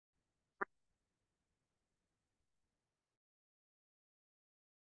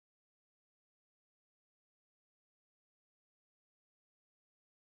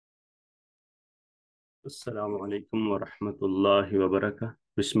السلام عليكم ورحمة الله وبركاته.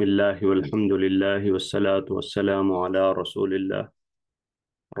 بسم الله والحمد لله والصلاة والسلام على رسول الله.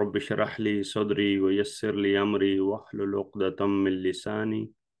 رب اشرح لي صدري ويسر لي أمري واحلل عقدة من لساني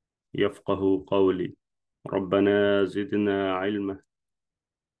يفقه قولي. ربنا زدنا علما.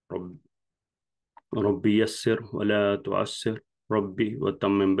 رب ربي يسر ولا تعسر. ربي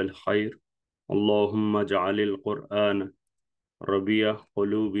وتمم بالخير. اللهم اجعل القرآن ربيع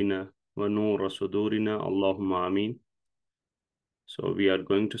قلوبنا ونور صدورنا اللهم آمين. So we are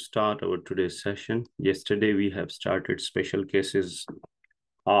going to start our today's session. Yesterday we have started special cases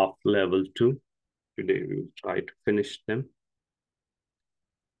of level 2. Today we will try to finish them.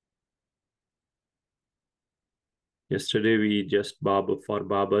 Yesterday we just for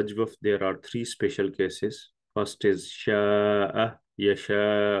Baba Ajwaf, there are 3 special cases. First is Sha'a,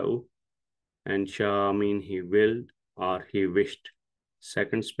 Yasha'u, and Sha mean he willed or he wished.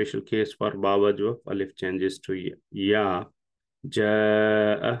 Second special case for Baba Ajwaf, Alif changes to Ya.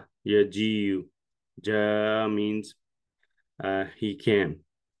 Ja'a, Yaji'u. Ja means he came.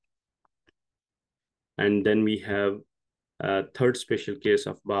 And then we have a third special case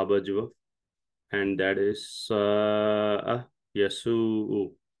of Baba Jawaf, and that is Sa'a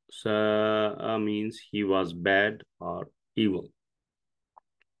Yasu'u. Sa'a means he was bad or evil.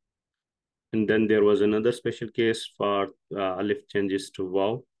 And then there was another special case for Alif changes to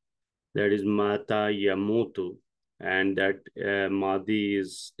Waw, that is Mata Yamutu, and that Madi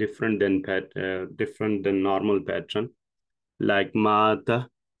is different than normal pattern, like Mata,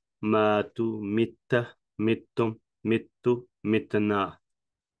 Matu, Mitta, Mittum, Mittu, Mitna.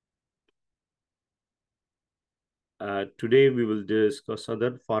 Today we will discuss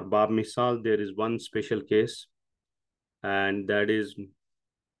other. For Bab Misal, there is one special case, and that is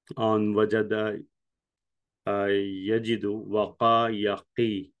on Wajada Yajidu Waqa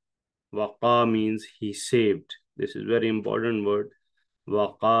Yaqi. Waqa means he saved. This is very important word.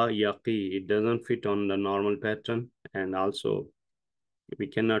 Waqa Yaqi. It doesn't fit on the normal pattern, and also we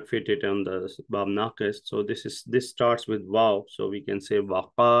cannot fit it on the Bab Naqis. So this starts with Waw. So we can say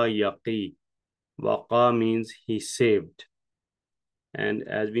Waqa Yaqi. Waqa means he saved. And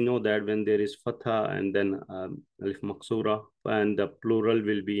as we know that when there is fatha and then alif maksura, and the plural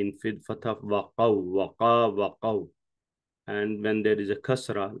will be in fatha, waqaw, waqa, waqaw. And when there is a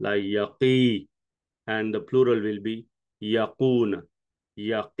kasra, like yaqi, and the plural will be yaqun,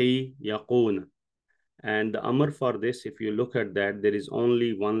 yaqi, yaqun. And the amr for this, if you look at that, there is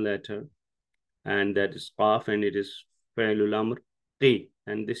only one letter, and that is qaf, and it is fa'ilul amr, qi.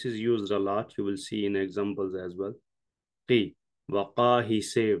 And this is used a lot. You will see in examples as well. Qi. Waqa, he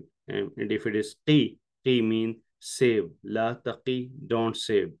saved. And if it is qi, qi means save. La taqi, don't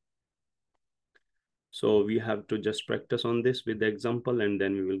save. So we have to just practice on this with the example, and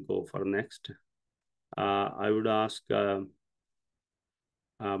then we will go for next. I would ask Brother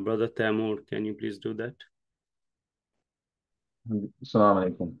Tamur, can you please do that? السلام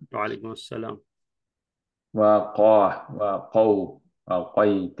عليكم. Wa alaikum assalam. وقاه وقو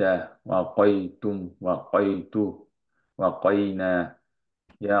وقيت وقيتم وقيت وقينا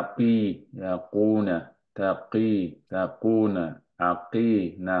يقي يقون تقي تقون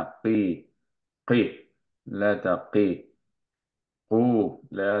عقي نقي قي لا تقي قو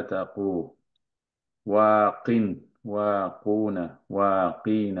لا تقو واقن واقون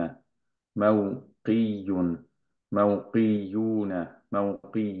واقين موقي موقيون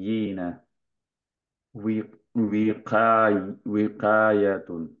موقيين وقاية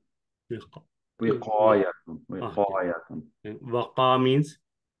Wiq- وقاية Okay. وقاية. Waqa means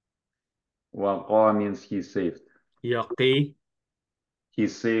وقا means he saved. yaqi, He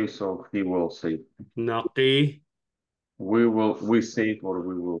saved, so he will save. naqi, We save or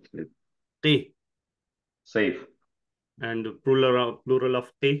we will save. qi. Save. And plural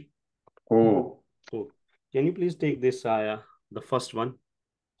of qi. Oh. Cool. Can you please take this ayah, the first one?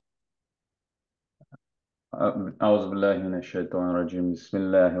 أعوذ بالله من الشيطان الرجيم. بسم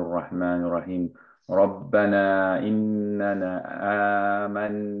الله الرحمن الرحيم. ربنا إننا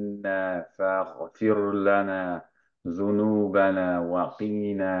آمنا فاغفر لنا ذنوبنا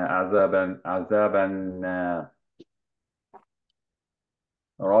وقنا عذاب النار.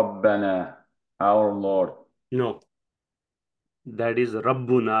 ربنا, our Lord. No, that is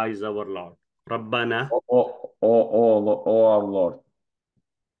Rabbuna is our Lord. Rabbana, Our Lord.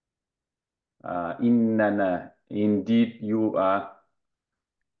 Innana, indeed you are.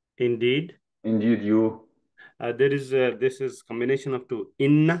 indeed. Indeed you. This is combination of two.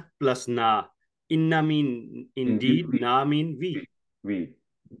 Inna plus na. Inna mean Indeed indeed, we. na mean we. We.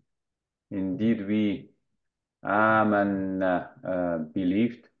 Indeed we. Amanna,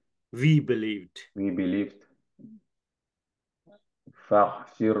 believed. We believed. We believed.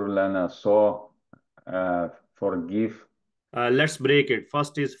 فاغفر لنا. So forgive. Let's break it.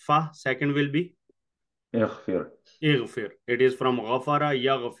 First is fa, second will be اغفر. اغفر. It is from غفر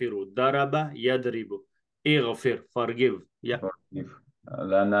يغفر, daraba yadribu. اغفر, forgive. Yeah, Forgive.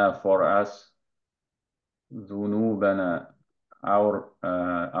 لنا for us. ذنوبنا our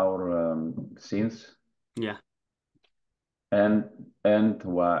sins. yeah. and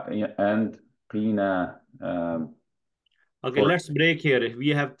and قنا Okay, for let's break here. We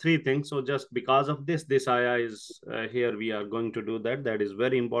have three things. So just because of this ayah is here, we are going to do that. That is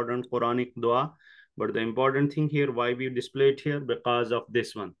very important Quranic dua. But the important thing here, why we display it here, because of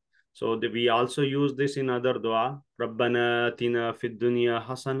this one. So we also use this in other dua. Rabbana tina fid dunya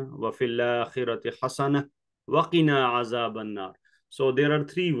hasana wa fil akhirati hasana wa qina azaban nar. So there are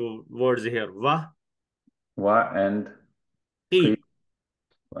three words here. Wa, and قي qi.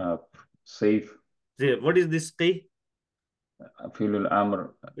 uh, save. What is this qi? فعل الأمر.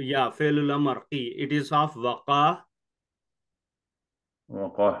 Yeah, failul amar qi. It is of waqa.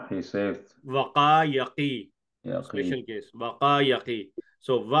 وقاه he saved. Waqa yaqi. يقي Special case. Waqa yaqi.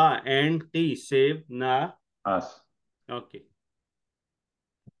 So wa and qi save na. us. Okay.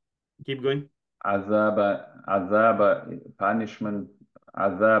 Keep going. عذاب punishment.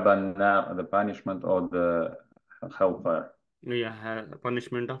 عذاب النار the punishment of the hellfire. Yeah,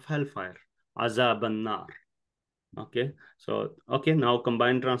 punishment of hellfire. Azab nar. Okay. So okay, now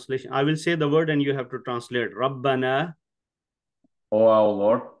combined translation. I will say the word and you have to translate. Rabbana O our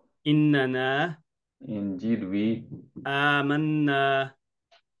Lord, innana indeed amanna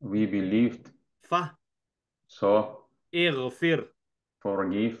we believed, fa so ighfir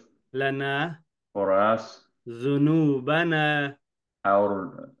forgive lana for us zunubana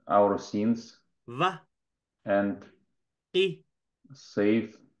our sins va and qi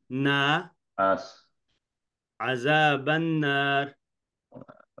save na us azaban nar.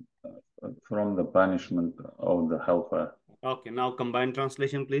 from the punishment of the hellfire. Okay, now combined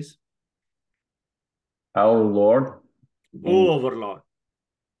translation, please. Our Lord, in, Oh, our Lord.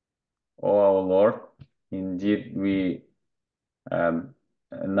 O our Lord, indeed we um,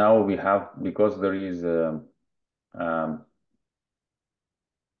 now we have because there is um,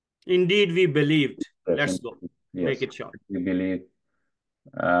 Indeed, we believed. Let's go. Make yes, it short. we believe.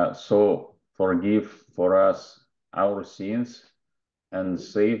 So forgive for us our sins and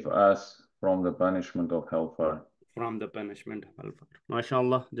save us from the punishment of hellfire. From the punishment of hellfire.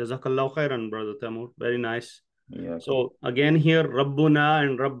 MashaAllah. Jazakallah khairan, Brother Tamur. Very nice. Yeah. So again here, Rabbuna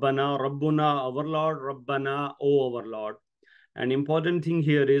and Rabbana. Rabbuna, our Lord. Rabbana, O our Lord. An important thing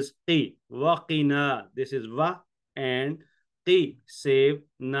here is qi, waqina. This is wa and qi, save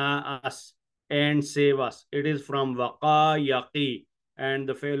na us and save us. It is from waqa yaqi and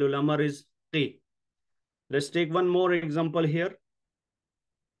the failul amr is qi. Let's take one more example here.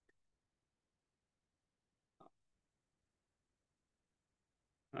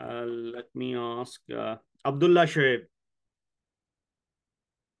 Let me ask Abdullah Shoaib.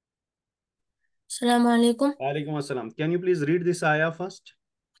 السلام عليكم. Alaikum assalam. Can you please read this ayah first?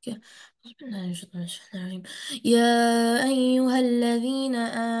 يا أيها الذين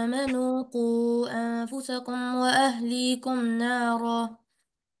آمنوا قوا أنفسكم وأهليكم نارا.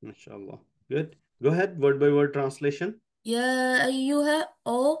 MashaAllah. Good. Go ahead. Word by word translation. يا أيها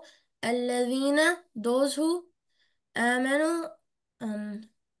O الذين those who آمنوا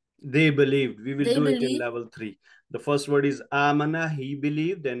They believed. We will they do it in believe. level 3. The first word is amana, he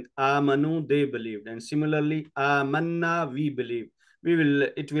believed, and amanu, they believed. And similarly, amanna, we believe.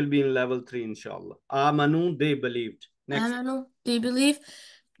 It will be in level 3, inshallah. Amanu, they believed. Next. آمنوا they believe.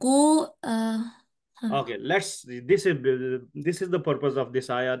 قوا Okay, this is the purpose of this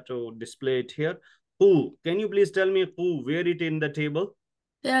ayah to display it here. Who? Can you please tell me who? Where it in the table?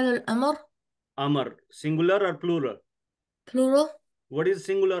 فعل الأمر Amar, singular or plural? plural. What is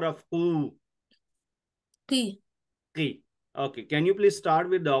singular of who? قي. Ki. Okay, can you please start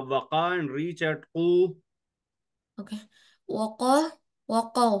with the waqa and reach at who? Okay. وقى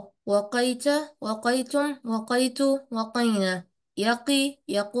وقوا وقيت وقيتم وقيت وقينا يقي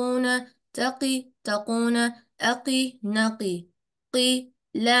يقون تقي تقون أقي نقي قي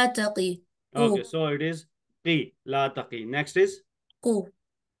لا تقي Okay, قو so it is qi, la taqi. Next is قو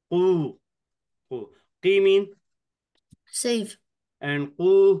qu. Qu. Qi mean save and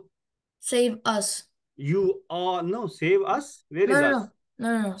qu. save us. You all, no, save us. Where No is no us? no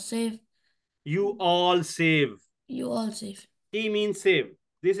no no no save. You all save. You all save. Qi means save.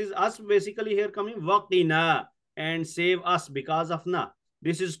 This is us basically here coming waqina and save us because of na.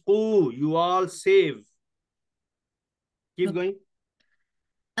 This is qu. You all save. Keep Okay. going.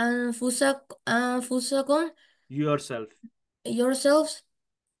 أنفسكم yourself, yourselves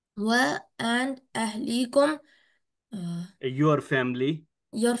and أهليكم your family,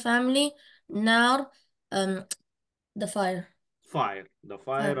 your family نار the fire. fire, the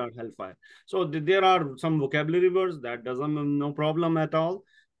fire Fire. or hellfire. So there are some vocabulary words that doesn't no problem at all.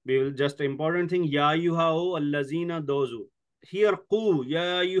 We will just important thing ya yuhao allazina dozu. Here qu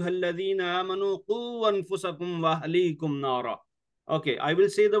ya yuhalladhina amanu qu anfusakum wa ahlikum nara. Okay, I will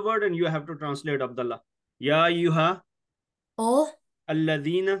say the word and you have to translate, Abdullah. Ya yuha Oh,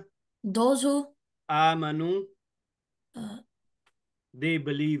 alladhina those who amanu, uh, they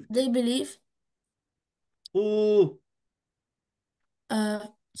believed. they believe Qu, uh,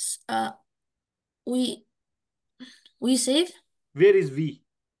 we save. where is we?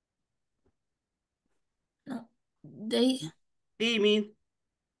 No, they He mean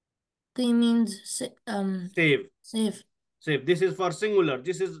means save. save. Save. This is for singular.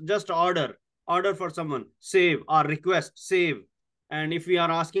 This is just order. Order for someone. Save or request. Save. And if we are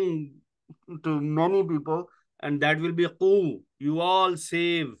asking to many people, and that will be qu. You all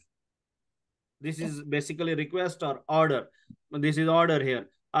save. This is basically request or order. This is order here.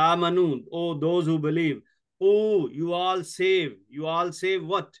 Amanu. Oh, those who believe. Oh, you all save. You all save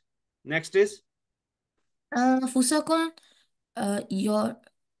what? Next is أنفسكم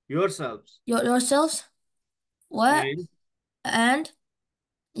yourselves. yourselves what And and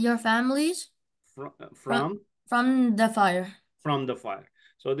your families from, from from the fire. from the fire.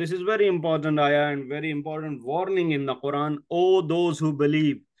 So this is very important ayah and very important warning in the Quran. Oh, those who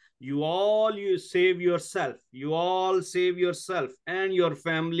believe, you save yourself. You all save yourself and your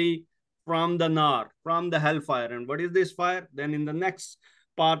family from the nar, from the hellfire. And what is this fire? Then in the next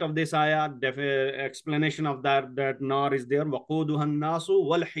part of this ayah, explanation of that nar is there. وَقُودُهَا النَّاسُ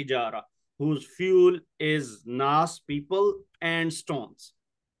وَالْحِجَارَةُ, whose fuel is nas, people, and stones.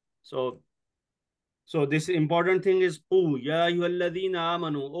 So this important thing is Qu, Ya ayyuhalladhina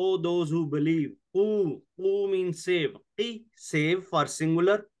amanu, oh those who believe. Qu means save. Qi, save for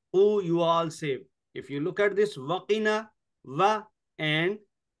singular. Qu, you all save. If you look at this, waqina, wa, and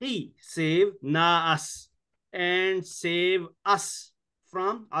qi, save, na us, and save us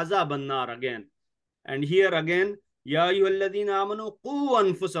from azab an-nar again. And here again, Ya ayyuhalladhina amanu, qu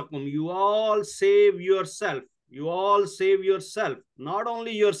anfusakum, you all save yourself. You all save yourself, not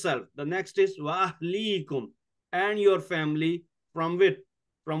only yourself. The next is wahlikum, and your family from which,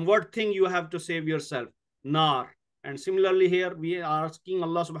 from what thing you have to save yourself? Nar. And similarly here we are asking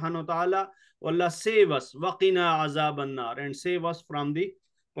Allah subhanahu wa ta'ala, Allah save us, waqina azab an-nar, and save us from the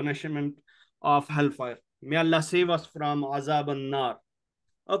punishment of hellfire. May Allah save us from azab an-nar.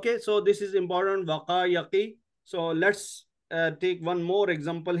 Okay, so this is important, waqa yaqi. So let's take one more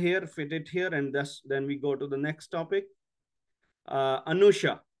example here, fit it here, and then we go to the next topic.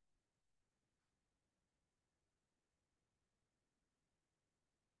 Anusha.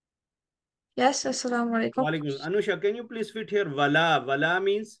 Yes, assalamu alaikum. Anusha, can you please fit here? Wala. Wala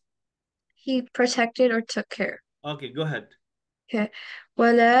means? He protected or took care. Okay, go ahead. Okay.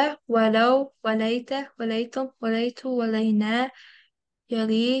 ولا ولو وليت وليتم وليت ولينا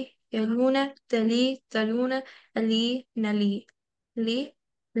يلي يلون تلي تلون ألي نلي لي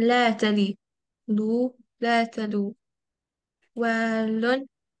لا تلي لو لا تلو والون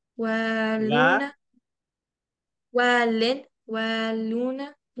والون La. والن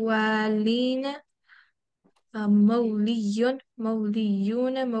والون والين مولي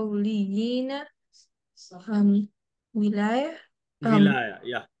موليون موليين ولاية Wilaya,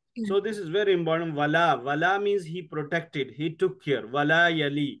 yeah. So this is very important. Wala. Wala means he protected, he took care. Wala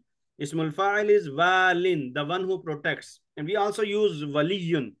yali. Ismul fa'il is walin, the one who protects. And we also use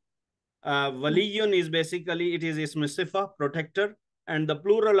waliyun. Waliyun is basically, it is ism sifa, protector. And the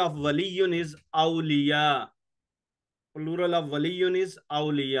plural of waliyun is awliya. Plural of waliyun is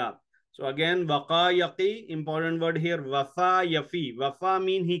awliya. So again, waqa yaqi, important word here, wafa yafi. Wafa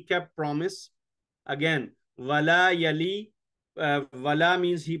mean he kept promise. Again, wala yali, wala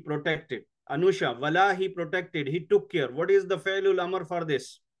means he protected. Anusha, wala he protected, he took care. What is the fa'ilul amr for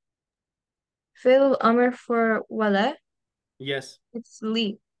this? فعل الأمر for ولا Yes, it's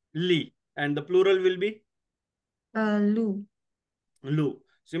li li. And the plural will be? lu Lu.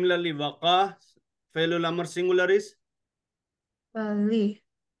 Similarly, waqa, fa'ilul amr singular is? li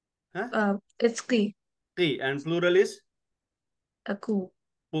Huh? it's qi Qi. And plural is? aku.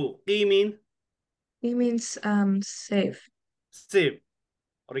 Qu. Qi mean? He means save. Save.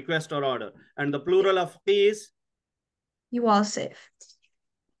 Request or order. And the plural of qi is? You all save.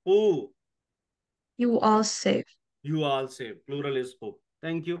 Qu. You all save. You all save. Plural is qu.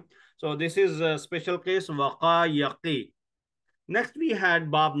 Thank you. So this is a special case, waqa yaqi. Next, we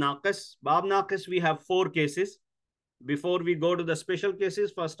had Bab Naqis. Bab Naqis, we have 4 cases. Before we go to the special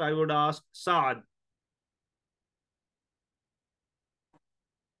cases, first I would ask Saad.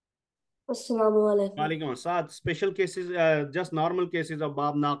 Assalamu alaikum. Walaikum Saad, special cases, just normal cases of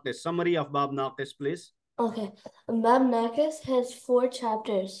Bab Naqis. Summary of Bab Naqis, please. Okay, Bab Nakis has 4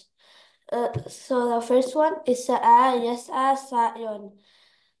 chapters. So the first one is Sa'a Yas'a Sa'yun.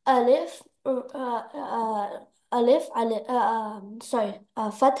 Alif, Alif,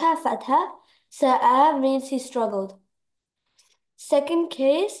 Fatha, Fatha. Sa'a means he struggled. Second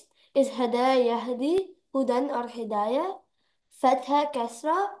case is Hada Yahdi, Hudan or Hidayah. Fatha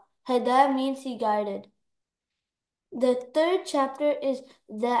Kasra, Hada means he guided. The third chapter is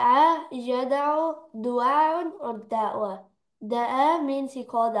Da'a Yada'u Du'a'un or Da'wa. Da'a means he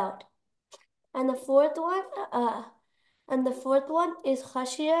called out. And the fourth one, is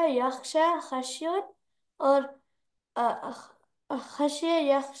Khashya Yakhsha Khashyun or Khashya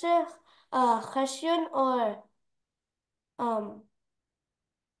Yakhsha Khashyun or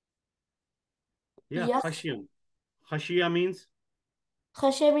Yeah, Yakh. Khashiyam. Khashiya means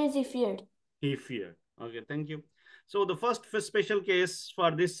Khashya means he feared. he feared. Okay, thank you. So the first special case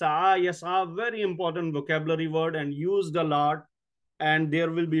for this Sa'a, Yas'a, very important vocabulary word and used a lot. And there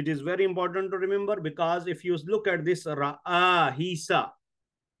will be, it is very important to remember, because if you look at this Ra'a, Hisa,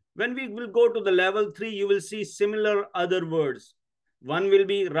 when we will go to the level 3, you will see similar other words. One will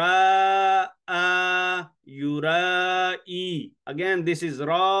be Ra'a, Yura'i. Again, this is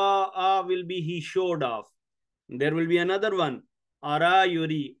Ra'a will be he showed off. There will be another one, Ara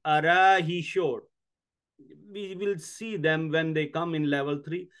Yuri, Ara he showed. We will see them when they come in level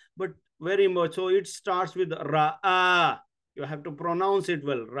 3, but very much so it starts with Ra'a. You have to pronounce it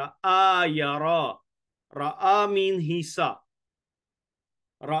well. Ra'a Yara. Ra'a means he saw.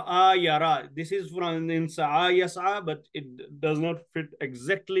 Ra'a Yara. This is from in Sa'a Yas'a, but it does not fit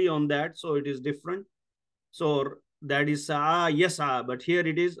exactly on that, so it is different. So that is Sa'a Yas'a, but here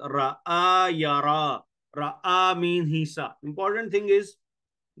it is Ra'a Yara. Ra'a means he saw. Important thing is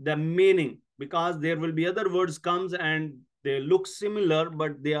the meaning, because there will be other words comes and they look similar,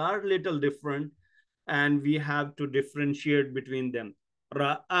 but they are little different, and we have to differentiate between them.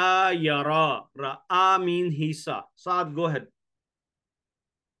 Ra'a Yara. Ra'a means he saw. Saad, go ahead.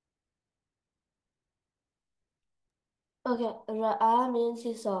 Okay, Ra'a means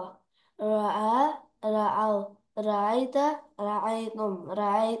he saw. Ra'a, Ra'aw. Ra'aita, Ra'aytum.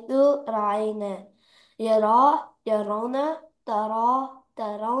 Ra'aytu, Ra'ayna. Yara, Yarona. Tara,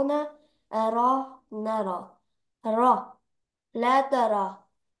 Tarawna. Ara, Nara. Ra, La tara.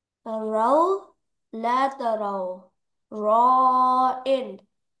 Raw, La taraw. Ra'in.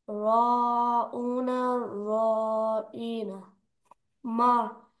 Ra'una, Ra'ina.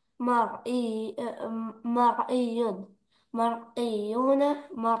 Mar, مرئي مرئي مرئيون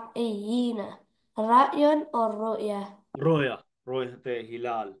مرئيين رأي or رؤية. Roya. Roya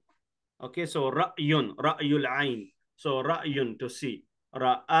Hilal. Okay, so Ra'yun. Ra'yul Ain. So Ra'yun, to see.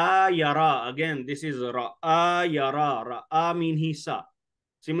 Ra'a Yara. Again, this is Ra'a Yara. Ra'a mean he saw.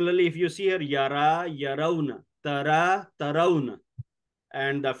 Similarly, if you see here, Yara, Yarawna. Tara, Tarawna.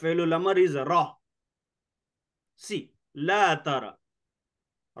 And the felul amr is Ra. See. La Tara.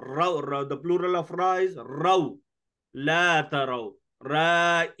 Raw, the plural of Ra is Raw. La Taraw.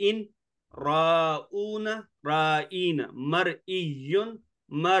 Ra'in, Ra'una, Ra'ina. Mar'iyun,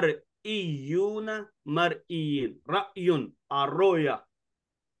 Mar'iyuna, Mar'iyin. Ra'yun, Arroya.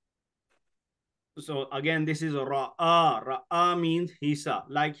 So again, this is Ra'a. Ra'a means he saw.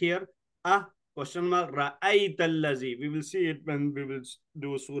 Like here, question mark, Ra'ayta allazi. We will see it when we will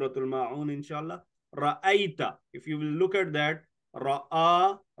do Suratul Ma'un, inshallah. Ra'ayta. If you will look at that,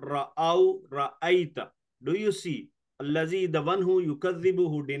 Ra'a, Ra'aw, Ra'ayta. Do you see? Allazi, the one who yukadhibu,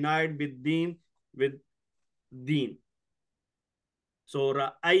 who denied with deen. So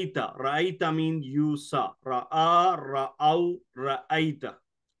Ra'ayta. Ra'ayta means you saw. Ra'a, Ra'aw, Ra'ayta.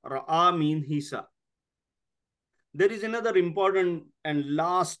 Ra'a means he saw. There is another important and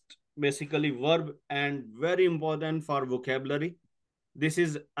last basically verb and very important for vocabulary. This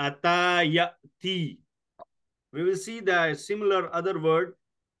is atayati. We will see the similar other word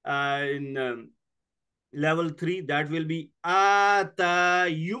in level 3, that will be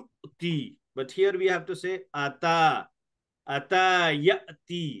atayuti. But here we have to say atayati.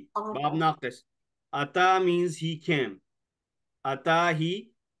 Bab naqis. Ata means he came. Ata,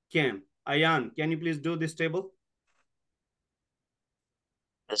 he came. Ayan, can you please do this table?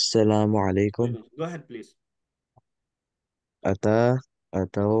 السلام عليكم. Go ahead, please. أتى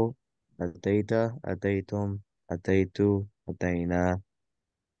أتوا أتيت أتيتم أتيت أتينا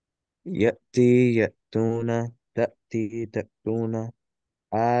يأتي يأتون تأتي تأتون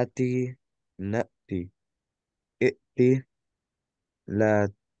آتي نأتي ائتي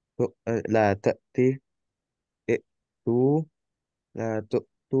لا لا تأتي ائتوا لا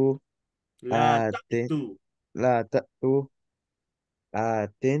تؤتوا لا آت تأتوا. لا تأتوا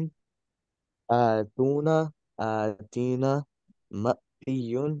آت آتونا آتينا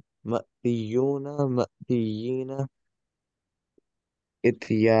مأتي مأتيون مأتيين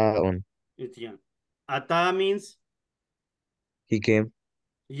إتياء. Ityan. Ata means He came.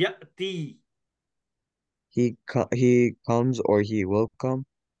 ya'ti. He comes or he will come.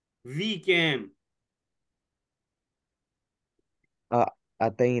 We came.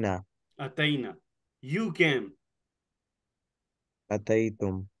 أتينا Ataina. You came.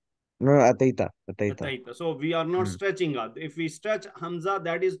 أتيتم. No, أتيت. Ataita. So we are not Mm. stretching out. If we stretch Hamza,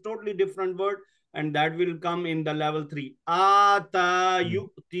 that is totally different word, and that will come in the level 3. Ata Mm.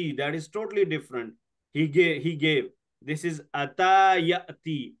 yu'ti. That is totally different. He gave. This is ata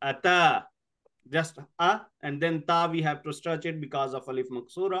ya'ti. Ata. Just a, and then ta we have to stretch it because of alif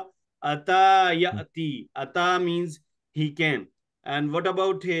maksura. Ata Mm. ya'ti. Ata means he came. And what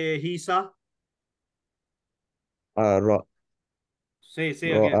about hisa? را Say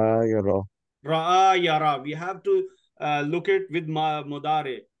again. رأى يرى. Ra'a yara. We have to look it with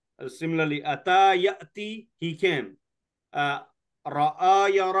mudare. Similarly, ata ya'ti, he came.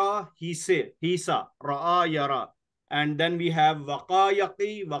 Ra'a yara, he saw. Ra'a yara. And then we have waqa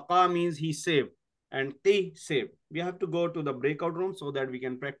yaqi. Waqa means he saved. And qi, save. We have to go to the breakout room so that we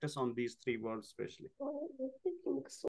can practice on these three words especially.